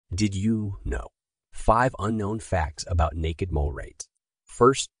Did you know? 5 unknown facts about naked mole rats.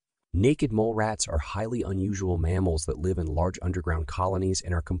 First, naked mole rats are highly unusual mammals that live in large underground colonies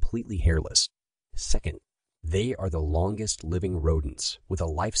and are completely hairless. Second, they are the longest living rodents, with a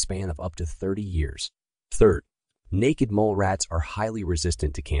lifespan of up to 30 years. Third, naked mole rats are highly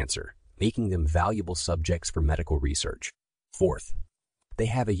resistant to cancer, making them valuable subjects for medical research. Fourth, they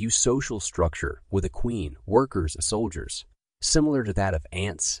have a eusocial structure with a queen, workers, and soldiers, similar to that of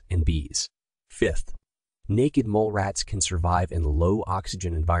ants and bees. Fifth, naked mole rats can survive in low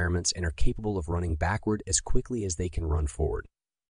oxygen environments and are capable of running backward as quickly as they can run forward.